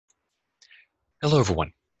Hello,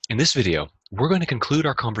 everyone. In this video, we're going to conclude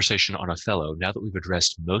our conversation on Othello now that we've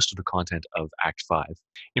addressed most of the content of Act 5.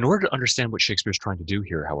 In order to understand what Shakespeare's trying to do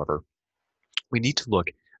here, however, we need to look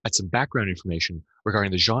at some background information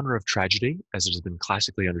regarding the genre of tragedy as it has been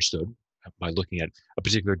classically understood by looking at a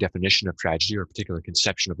particular definition of tragedy or a particular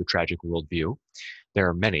conception of the tragic worldview. There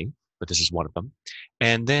are many, but this is one of them.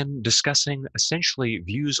 And then discussing essentially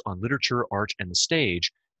views on literature, art, and the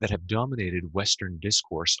stage that have dominated Western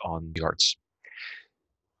discourse on the arts.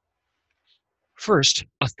 First,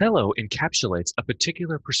 Othello encapsulates a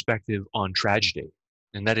particular perspective on tragedy,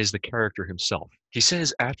 and that is the character himself. He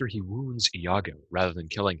says after he wounds Iago, rather than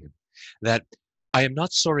killing him, that I am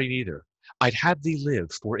not sorry neither. I'd have thee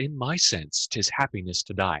live, for in my sense 'tis happiness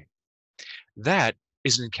to die. That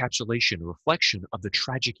is an encapsulation, a reflection of the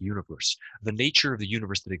tragic universe, the nature of the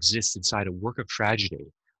universe that exists inside a work of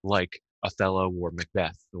tragedy like Othello or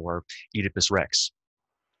Macbeth or Oedipus Rex.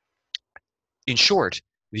 In short,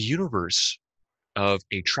 the universe of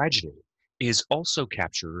a tragedy is also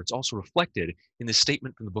captured, it's also reflected in the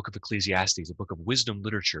statement from the book of Ecclesiastes, a book of wisdom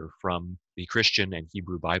literature from the Christian and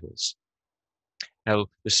Hebrew Bibles. Now,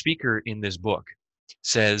 the speaker in this book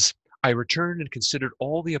says, I returned and considered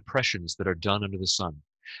all the oppressions that are done under the sun,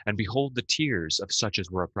 and behold the tears of such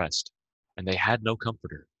as were oppressed, and they had no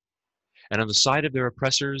comforter. And on the side of their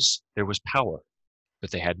oppressors there was power,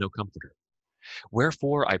 but they had no comforter.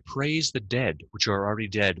 Wherefore I praise the dead which are already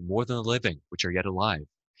dead more than the living which are yet alive.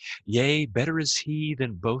 Yea, better is he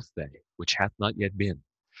than both they, which hath not yet been,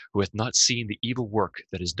 who hath not seen the evil work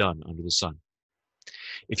that is done under the sun.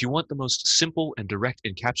 If you want the most simple and direct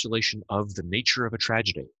encapsulation of the nature of a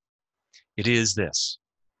tragedy, it is this,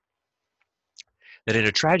 that in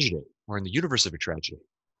a tragedy, or in the universe of a tragedy,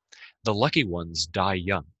 the lucky ones die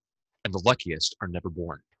young, and the luckiest are never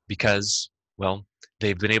born, because, well,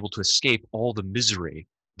 they've been able to escape all the misery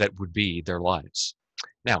that would be their lives.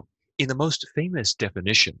 Now, in the most famous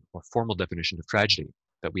definition or formal definition of tragedy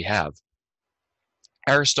that we have,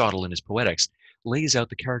 Aristotle in his Poetics lays out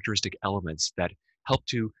the characteristic elements that help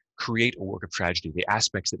to create a work of tragedy, the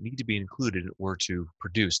aspects that need to be included in order to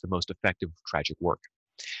produce the most effective tragic work.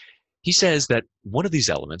 He says that one of these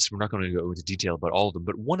elements, we're not going to go into detail about all of them,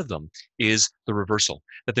 but one of them is the reversal,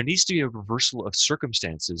 that there needs to be a reversal of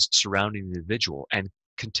circumstances surrounding the individual, and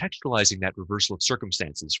contextualizing that reversal of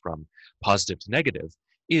circumstances from positive to negative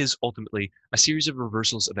is ultimately a series of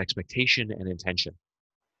reversals of expectation and intention.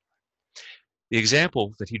 The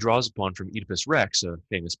example that he draws upon from Oedipus Rex, a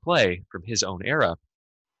famous play from his own era,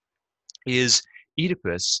 is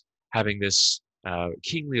Oedipus having this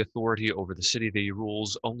kingly authority over the city that he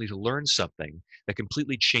rules, only to learn something that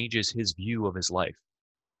completely changes his view of his life.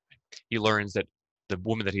 He learns that the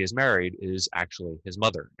woman that he has married is actually his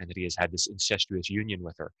mother, and that he has had this incestuous union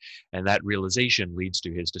with her. And that realization leads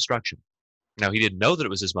to his destruction. Now, he didn't know that it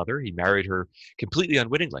was his mother. He married her completely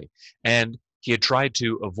unwittingly, and he had tried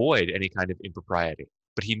to avoid any kind of impropriety.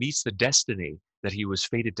 But he meets the destiny that he was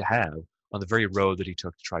fated to have on the very road that he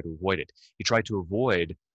took to try to avoid it. He tried to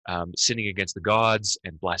avoid sinning against the gods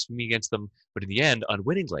and blaspheming against them, but in the end,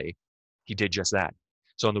 unwittingly, he did just that.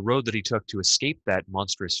 So on the road that he took to escape that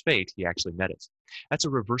monstrous fate, he actually met it. That's a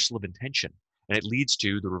reversal of intention, and it leads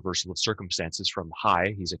to the reversal of circumstances from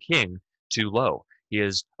high, he's a king, to low, he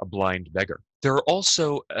is a blind beggar. There are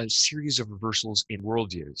also a series of reversals in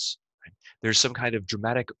worldviews. There's some kind of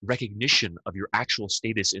dramatic recognition of your actual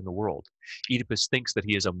status in the world. Oedipus thinks that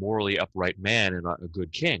he is a morally upright man and a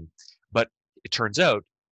good king, but it turns out,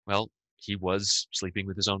 well, he was sleeping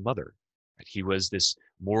with his own mother. He was this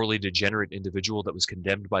morally degenerate individual that was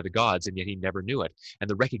condemned by the gods, and yet he never knew it. And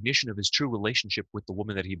the recognition of his true relationship with the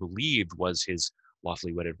woman that he believed was his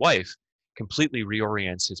lawfully wedded wife completely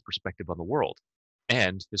reorients his perspective on the world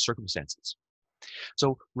and his circumstances.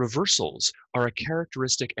 So reversals are a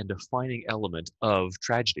characteristic and defining element of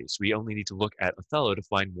tragedies. We only need to look at Othello to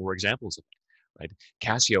find more examples of it. Right?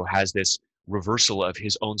 Cassio has this reversal of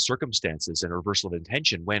his own circumstances and a reversal of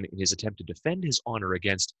intention when, in his attempt to defend his honor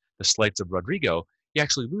against the slights of Rodrigo, he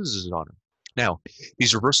actually loses his honor. Now,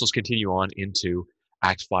 these reversals continue on into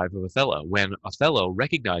Act 5 of Othello, when Othello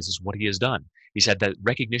recognizes what he has done. He's had that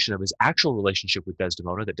recognition of his actual relationship with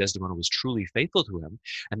Desdemona, that Desdemona was truly faithful to him,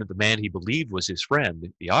 and that the man he believed was his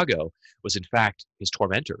friend, Iago, was in fact his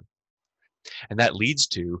tormentor. And that leads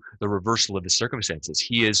to the reversal of the circumstances.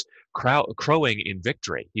 He is crowing in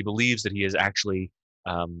victory. He believes that he has actually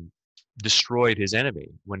destroyed his enemy,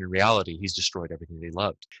 when in reality, he's destroyed everything that he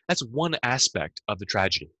loved. That's one aspect of the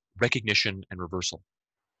tragedy, recognition and reversal.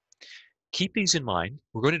 Keep these in mind.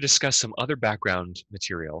 We're going to discuss some other background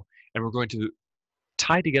material, and we're going to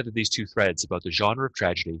tie together these two threads about the genre of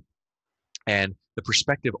tragedy and the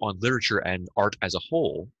perspective on literature and art as a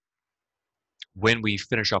whole when we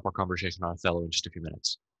finish up our conversation on Othello in just a few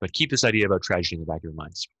minutes. But keep this idea about tragedy in the back of your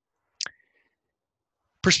minds.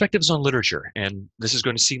 Perspectives on literature, and this is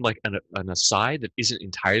going to seem like an aside that isn't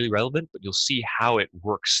entirely relevant, but you'll see how it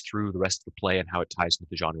works through the rest of the play and how it ties into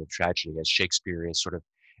the genre of tragedy as Shakespeare is sort of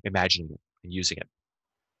imagining it and using it.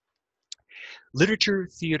 Literature,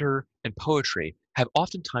 theater, and poetry have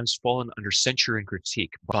oftentimes fallen under censure and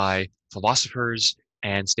critique by philosophers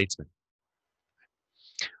and statesmen.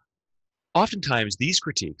 Oftentimes, these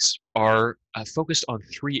critiques are focused on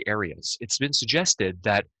three areas. It's been suggested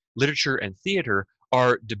that literature and theater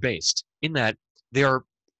are debased in that they are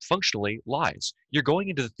functionally lies. You're going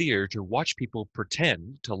into the theater to watch people pretend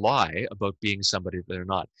to lie about being somebody that they're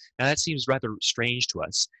not. Now, that seems rather strange to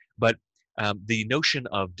us, but the notion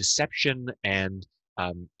of deception and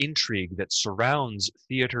intrigue that surrounds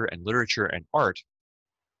theater and literature and art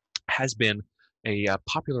has been a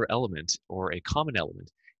popular element or a common element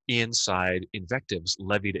inside invectives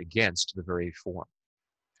levied against the very form.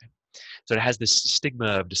 So it has this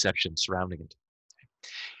stigma of deception surrounding it.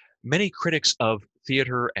 Many critics of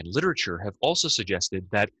theater and literature have also suggested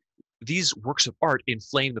that these works of art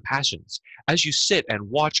inflame the passions. As you sit and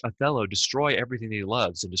watch Othello destroy everything that he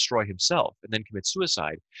loves and destroy himself and then commit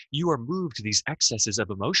suicide, you are moved to these excesses of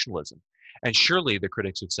emotionalism. And surely, the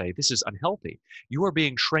critics would say, this is unhealthy. You are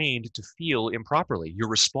being trained to feel improperly. You're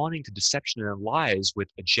responding to deception and lies with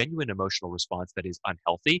a genuine emotional response that is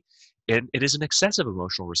unhealthy. And it is an excessive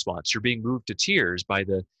emotional response. You're being moved to tears by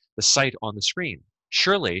the sight on the screen.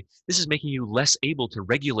 Surely, this is making you less able to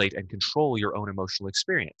regulate and control your own emotional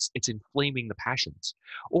experience. It's inflaming the passions.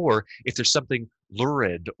 Or if there's something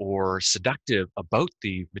lurid or seductive about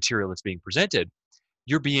the material that's being presented,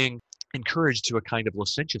 you're being encouraged to a kind of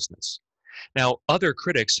licentiousness. Now, other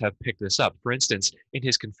critics have picked this up. For instance, in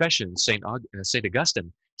his Confessions, St.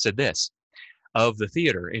 Augustine said this of the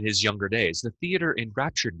theater in his younger days: "The theater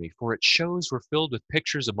enraptured me, for its shows were filled with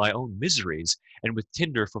pictures of my own miseries and with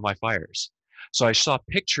tinder for my fires." So I saw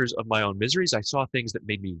pictures of my own miseries. I saw things that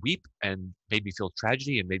made me weep and made me feel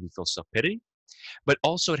tragedy and made me feel self-pity. But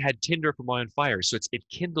also it had tinder for my own fires. So it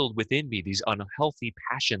kindled within me these unhealthy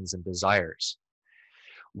passions and desires.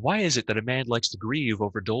 Why is it that a man likes to grieve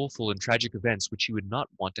over doleful and tragic events which he would not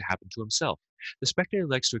want to happen to himself? The spectator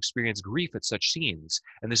likes to experience grief at such scenes,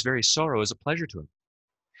 and this very sorrow is a pleasure to him.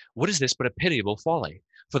 What is this but a pitiable folly?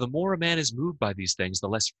 For the more a man is moved by these things, the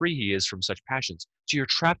less free he is from such passions. So you're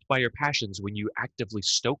trapped by your passions when you actively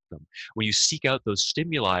stoke them, when you seek out those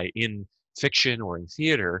stimuli in fiction or in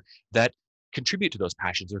theater that contribute to those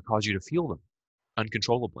passions or cause you to feel them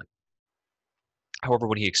uncontrollably. However,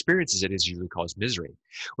 when he experiences it, it is usually caused misery.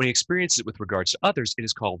 When he experiences it with regards to others, it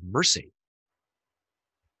is called mercy.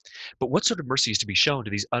 But what sort of mercy is to be shown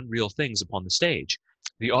to these unreal things upon the stage?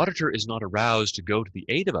 The auditor is not aroused to go to the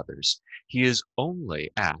aid of others. He is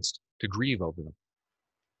only asked to grieve over them.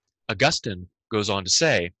 Augustine goes on to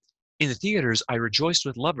say, "In the theaters I rejoiced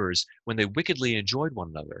with lovers when they wickedly enjoyed one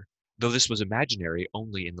another, though this was imaginary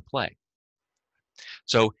only in the play."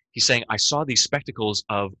 So he's saying, I saw these spectacles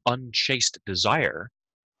of unchaste desire,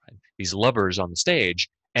 right, these lovers on the stage,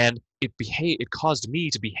 and it caused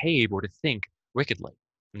me to behave or to think wickedly.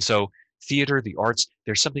 And so theater, the arts,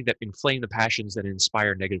 there's something that inflame the passions that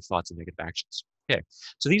inspire negative thoughts and negative actions. Okay,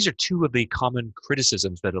 so these are two of the common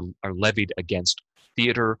criticisms that are levied against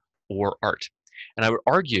theater or art. And I would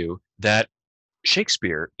argue that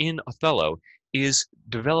Shakespeare in Othello is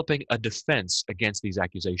developing a defense against these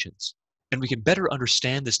accusations. And we can better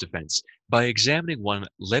understand this defense by examining one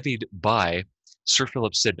levied by Sir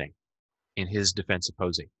Philip Sidney in his defense of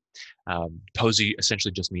poesy. Poesy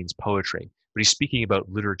essentially just means poetry, but he's speaking about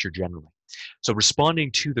literature generally. So responding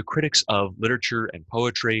to the critics of literature and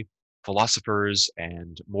poetry, philosophers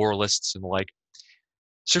and moralists and the like,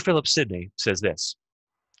 Sir Philip Sidney says this,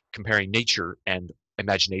 comparing nature and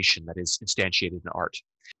imagination that is instantiated in art.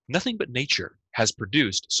 "Nothing but nature has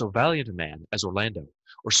produced so valiant a man as Orlando,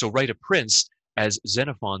 or so right a prince as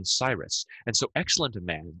Xenophon's Cyrus, and so excellent a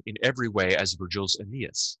man in every way as Virgil's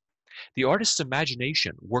Aeneas. The artist's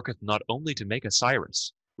imagination worketh not only to make a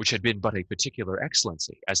Cyrus, which had been but a particular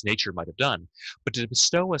excellency, as nature might have done, but to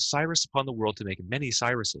bestow a Cyrus upon the world to make many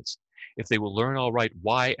Cyruses, if they will learn aright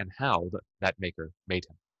why and how that maker made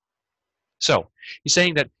him." So he's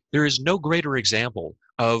saying that there is no greater example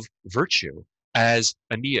of virtue as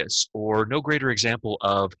Aeneas, or no greater example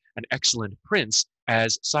of an excellent prince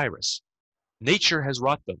as Cyrus. Nature has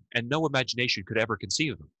wrought them, and no imagination could ever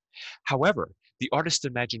conceive them. However, the artist's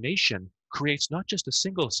imagination creates not just a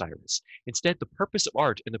single Cyrus. Instead, the purpose of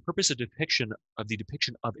art and the purpose of the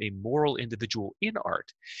depiction of a moral individual in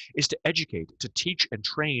art is to educate, to teach and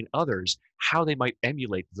train others how they might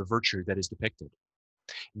emulate the virtue that is depicted.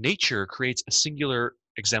 Nature creates a singular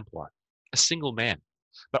exemplar, a single man,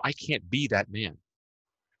 but I can't be that man.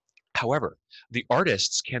 However, the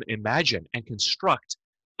artists can imagine and construct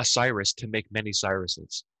a Cyrus to make many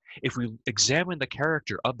Cyruses. If we examine the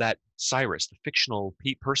character of that Cyrus, the fictional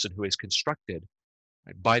person who is constructed,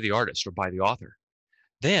 right, by the artist or by the author,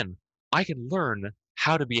 then I can learn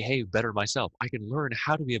how to behave better myself. I can learn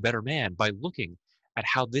how to be a better man by looking at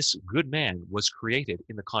how this good man was created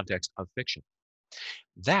in the context of fiction.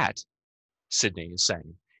 That, Sidney is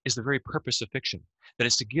saying, is the very purpose of fiction, that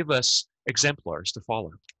is to give us exemplars to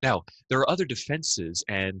follow. Now, there are other defenses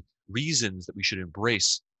and reasons that we should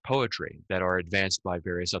embrace poetry that are advanced by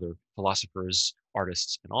various other philosophers,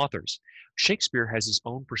 artists, and authors. Shakespeare has his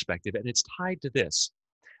own perspective, and it's tied to this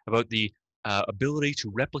about the ability to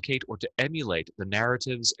replicate or to emulate the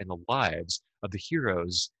narratives and the lives of the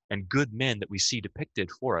heroes and good men that we see depicted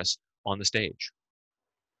for us on the stage.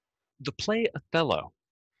 The play Othello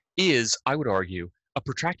is, I would argue, a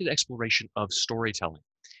protracted exploration of storytelling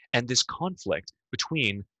and this conflict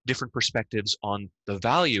between different perspectives on the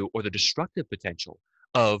value or the destructive potential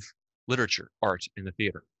of literature, art, in the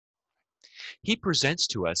theater. He presents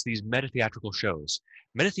to us these meta-theatrical shows.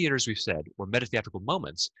 Meta-theaters, we've said, or meta-theatrical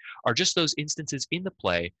moments, are just those instances in the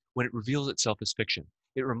play when it reveals itself as fiction.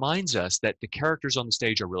 It reminds us that the characters on the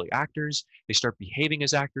stage are really actors, they start behaving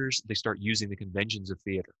as actors, they start using the conventions of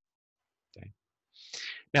theater. Okay?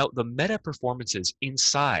 Now, the meta performances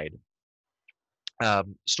inside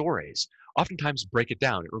stories oftentimes break it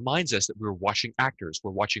down. It reminds us that we're watching actors,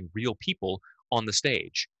 we're watching real people on the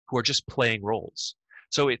stage who are just playing roles.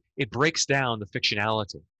 So it breaks down the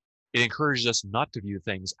fictionality. It encourages us not to view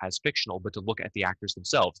things as fictional, but to look at the actors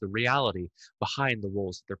themselves, the reality behind the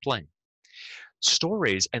roles that they're playing.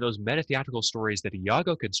 Stories and those meta-theatrical stories that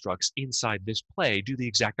Iago constructs inside this play do the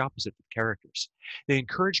exact opposite with characters. They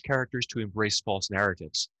encourage characters to embrace false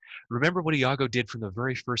narratives. Remember what Iago did from the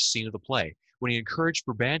very first scene of the play, when he encouraged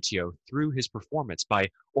Brabantio through his performance by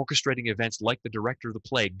orchestrating events like the director of the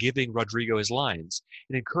play giving Rodrigo his lines.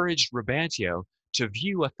 It encouraged Brabantio to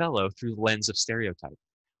view Othello through the lens of stereotype.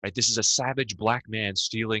 Right? This is a savage black man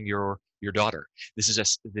stealing your daughter. This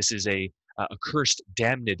is a accursed,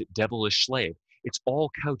 damned, devilish slave. It's all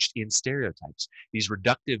couched in stereotypes, these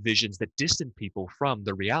reductive visions that distance people from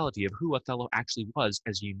the reality of who Othello actually was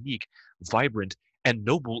as a unique, vibrant, and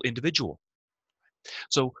noble individual.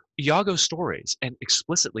 So Iago's stories, and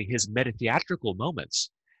explicitly his meta-theatrical moments,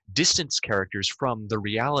 distance characters from the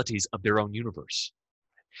realities of their own universe.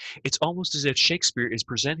 It's almost as if Shakespeare is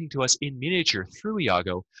presenting to us in miniature through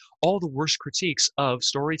Iago all the worst critiques of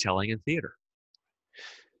storytelling and theater.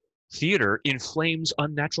 Theater inflames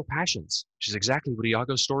unnatural passions, which is exactly what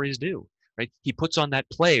Iago's stories do. Right? He puts on that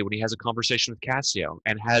play when he has a conversation with Cassio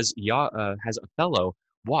and has Othello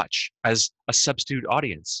watch as a substitute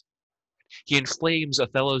audience. He inflames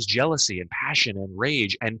Othello's jealousy and passion and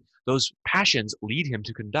rage, and those passions lead him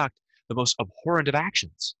to conduct the most abhorrent of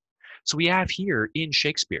actions. So we have here in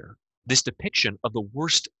Shakespeare this depiction of the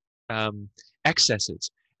worst excesses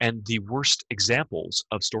and the worst examples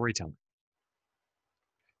of storytelling.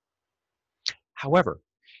 However,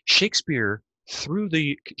 Shakespeare, through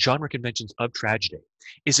the genre conventions of tragedy,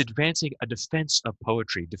 is advancing a defense of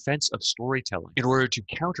poetry, defense of storytelling, in order to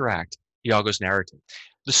counteract Iago's narrative.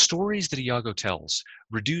 The stories that Iago tells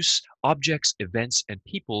reduce objects, events, and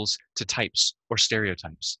peoples to types or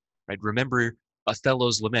stereotypes. Right? Remember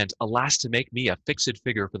Othello's lament, alas to make me a fixed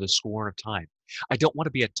figure for the scorn of time. I don't want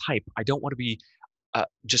to be a type. I don't want to be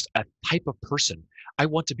just a type of person. I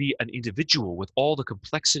want to be an individual with all the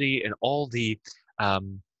complexity and all the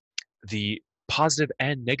positive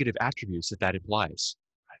and negative attributes that implies.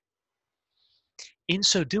 In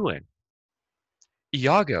so doing,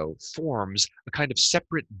 Iago forms a kind of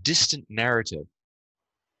separate, distant narrative.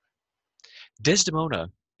 Desdemona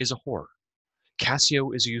is a whore.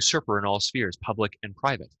 Cassio is a usurper in all spheres, public and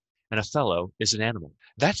private. And Othello is an animal.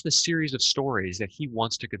 That's the series of stories that he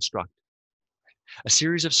wants to construct. A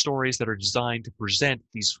series of stories that are designed to present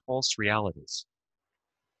these false realities.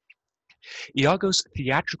 Iago's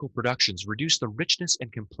theatrical productions reduce the richness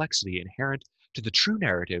and complexity inherent to the true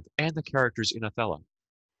narrative and the characters in Othello.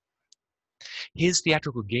 His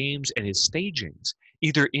theatrical games and his stagings,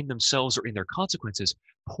 either in themselves or in their consequences,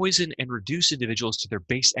 poison and reduce individuals to their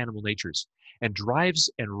base animal natures, and drives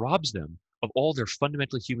and robs them of all their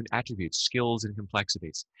fundamentally human attributes, skills, and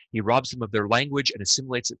complexities. He robs them of their language and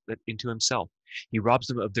assimilates it into himself. He robs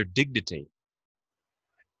them of their dignity.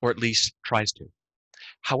 or at least tries to.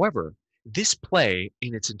 However, this play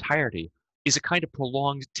in its entirety is a kind of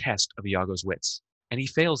prolonged test of Iago's wits, and he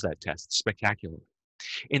fails that test spectacularly.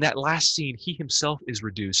 In that last scene, he himself is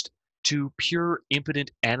reduced to pure, impotent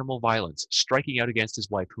animal violence, striking out against his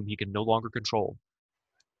wife, whom he can no longer control,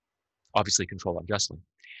 obviously control unjustly.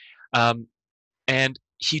 Um, and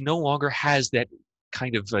he no longer has that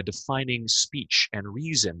kind of defining speech and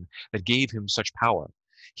reason that gave him such power.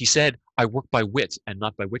 He said, I work by wit and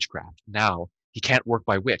not by witchcraft. Now he can't work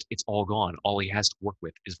by wit. It's all gone. All he has to work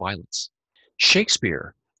with is violence.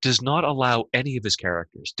 Shakespeare does not allow any of his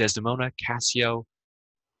characters, Desdemona, Cassio,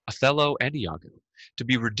 Othello, and Iago, to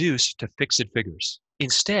be reduced to fixed figures.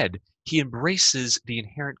 Instead, he embraces the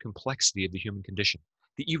inherent complexity of the human condition,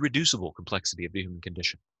 the irreducible complexity of the human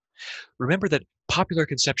condition. Remember that popular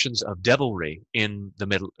conceptions of devilry in the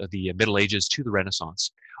Middle Ages to the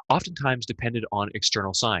Renaissance oftentimes depended on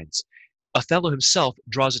external signs. Othello himself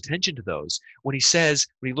draws attention to those when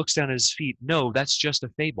he looks down at his feet, no, that's just a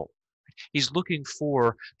fable. He's looking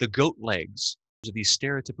for the goat legs, these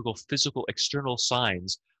stereotypical physical external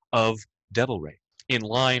signs of devilry. In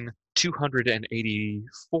line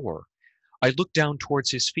 284, I look down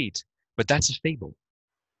towards his feet, but that's a fable.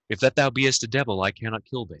 If that thou beest a devil, I cannot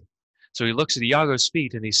kill thee. So he looks at Iago's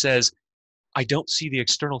feet and he says, I don't see the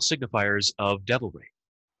external signifiers of devilry.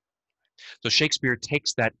 So Shakespeare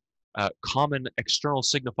takes that common external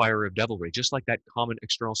signifier of devilry, just like that common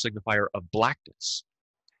external signifier of blackness,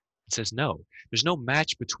 and says, no, there's no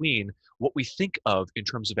match between what we think of in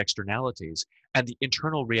terms of externalities and the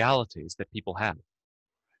internal realities that people have.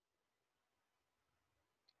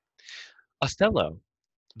 Othello,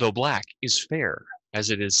 though black, is fair, as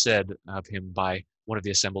it is said of him by one of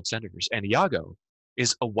the assembled senators. And Iago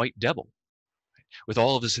is a white devil, with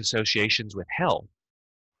all of his associations with hell,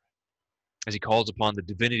 as he calls upon the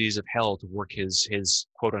divinities of hell to work his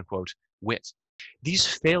quote-unquote wit. These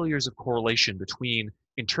failures of correlation between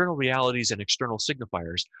internal realities and external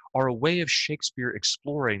signifiers are a way of Shakespeare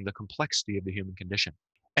exploring the complexity of the human condition.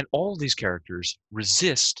 And all of these characters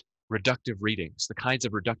resist reductive readings, the kinds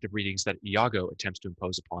of reductive readings that Iago attempts to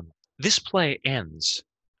impose upon them. This play ends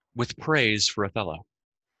with praise for Othello.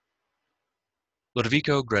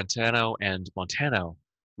 Lodovico, Brentano, and Montano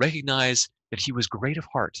recognize that he was great of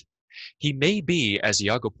heart. He may be, as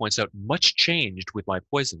Iago points out, much changed with my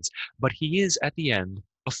poisons, but he is, at the end,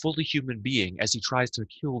 a fully human being as he tries to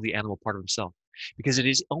kill the animal part of himself, because it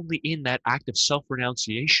is only in that act of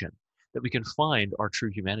self-renunciation that we can find our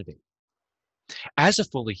true humanity. As a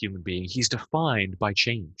fully human being, he's defined by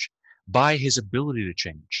change, by his ability to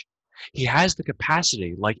change. He has the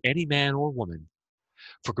capacity, like any man or woman,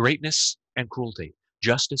 for greatness and cruelty,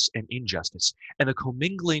 justice and injustice, and the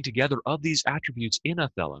commingling together of these attributes in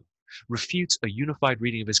Othello refutes a unified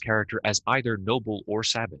reading of his character as either noble or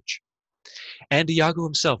savage. And Iago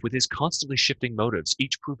himself, with his constantly shifting motives,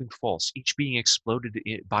 each proving false, each being exploded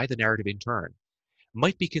by the narrative in turn,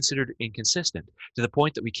 might be considered inconsistent to the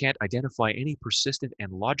point that we can't identify any persistent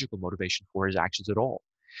and logical motivation for his actions at all.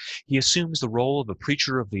 He assumes the role of a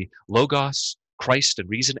preacher of the Logos, Christ and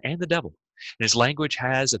reason, and the devil. And his language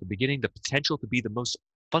has, at the beginning, the potential to be the most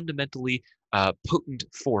fundamentally potent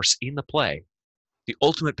force in the play, the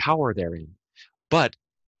ultimate power therein, but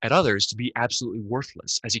at others to be absolutely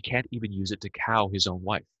worthless, as he can't even use it to cow his own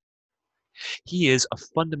wife. He is a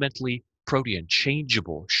fundamentally protean,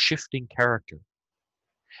 changeable, shifting character.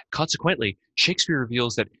 Consequently, Shakespeare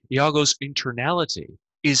reveals that Iago's internality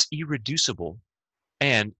is irreducible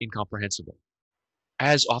and incomprehensible,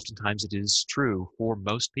 as oftentimes it is true for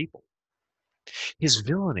most people. His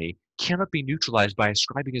villainy cannot be neutralized by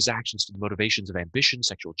ascribing his actions to the motivations of ambition,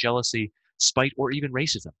 sexual jealousy, spite, or even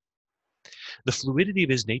racism. The fluidity of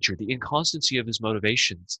his nature, the inconstancy of his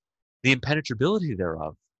motivations, the impenetrability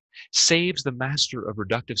thereof, saves the master of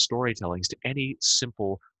reductive storytellings to any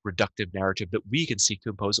simple reductive narrative that we can seek to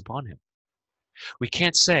impose upon him. We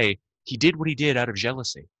can't say he did what he did out of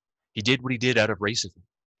jealousy. He did what he did out of racism.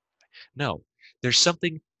 No, there's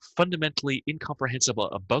something fundamentally incomprehensible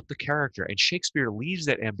about the character, and Shakespeare leaves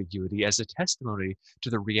that ambiguity as a testimony to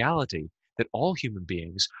the reality that all human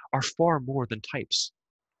beings are far more than types.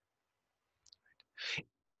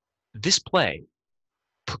 This play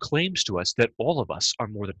proclaims to us that all of us are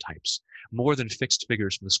more than types, more than fixed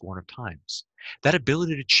figures from the scorn of times. That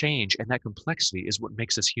ability to change and that complexity is what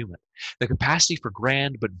makes us human. The capacity for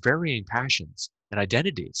grand but varying passions and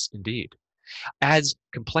identities, indeed, adds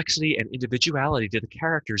complexity and individuality to the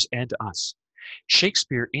characters and to us.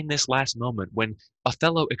 Shakespeare, in this last moment, when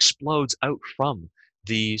Othello explodes out from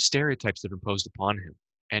the stereotypes that are imposed upon him,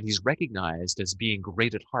 and he's recognized as being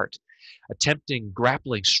great at heart, attempting,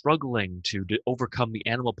 grappling, struggling to overcome the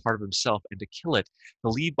animal part of himself and to kill it, to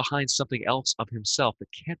leave behind something else of himself that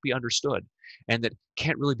can't be understood and that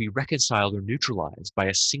can't really be reconciled or neutralized by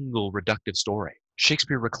a single reductive story.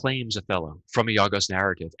 Shakespeare reclaims Othello from Iago's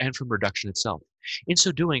narrative and from reduction itself. In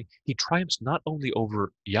so doing, he triumphs not only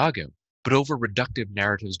over Iago, but over reductive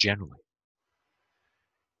narratives generally.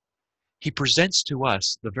 He presents to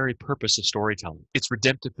us the very purpose of storytelling, its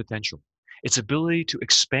redemptive potential, its ability to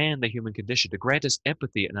expand the human condition, to grant us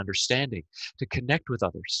empathy and understanding, to connect with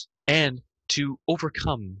others, and to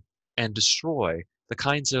overcome and destroy the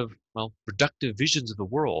kinds of, well, reductive visions of the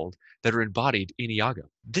world that are embodied in Iago.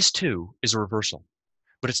 This too is a reversal,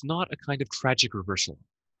 but it's not a kind of tragic reversal.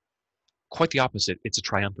 Quite the opposite, it's a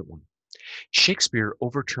triumphant one. Shakespeare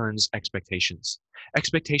overturns expectations,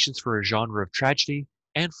 expectations for a genre of tragedy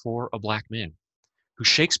and for a black man, who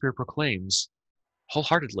Shakespeare proclaims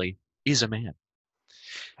wholeheartedly is a man.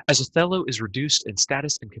 As Othello is reduced in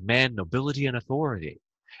status and command, nobility and authority,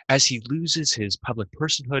 as he loses his public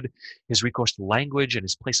personhood, his recourse to language, and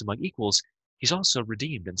his place among equals, he's also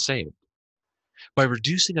redeemed and saved. By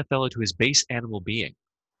reducing Othello to his base animal being,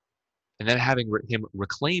 and then having him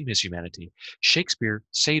reclaim his humanity, Shakespeare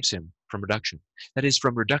saves him from reduction. That is,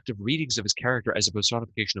 from reductive readings of his character as a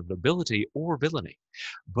personification of nobility or villainy.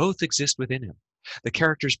 Both exist within him. The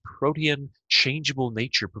character's protean, changeable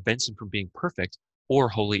nature prevents him from being perfect or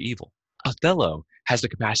wholly evil. Othello has the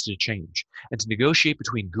capacity to change and to negotiate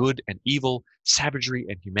between good and evil, savagery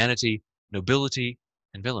and humanity, nobility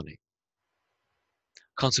and villainy.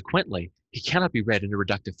 Consequently, he cannot be read in a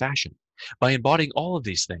reductive fashion. By embodying all of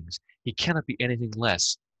these things, he cannot be anything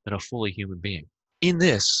less than a fully human being. In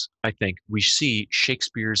this, I think, we see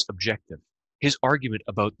Shakespeare's objective, his argument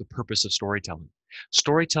about the purpose of storytelling.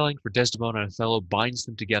 Storytelling for Desdemona and Othello binds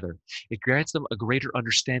them together. It grants them a greater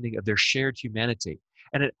understanding of their shared humanity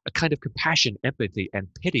and a kind of compassion, empathy,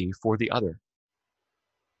 and pity for the other.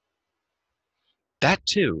 That,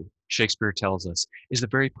 too, Shakespeare tells us, is the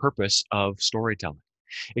very purpose of storytelling.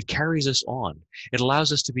 It carries us on. It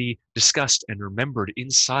allows us to be discussed and remembered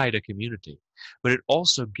inside a community, but it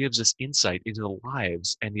also gives us insight into the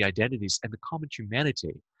lives and the identities and the common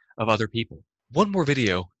humanity of other people. One more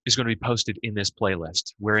video is going to be posted in this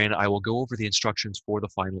playlist, wherein I will go over the instructions for the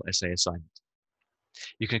final essay assignment.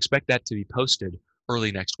 You can expect that to be posted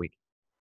early next week.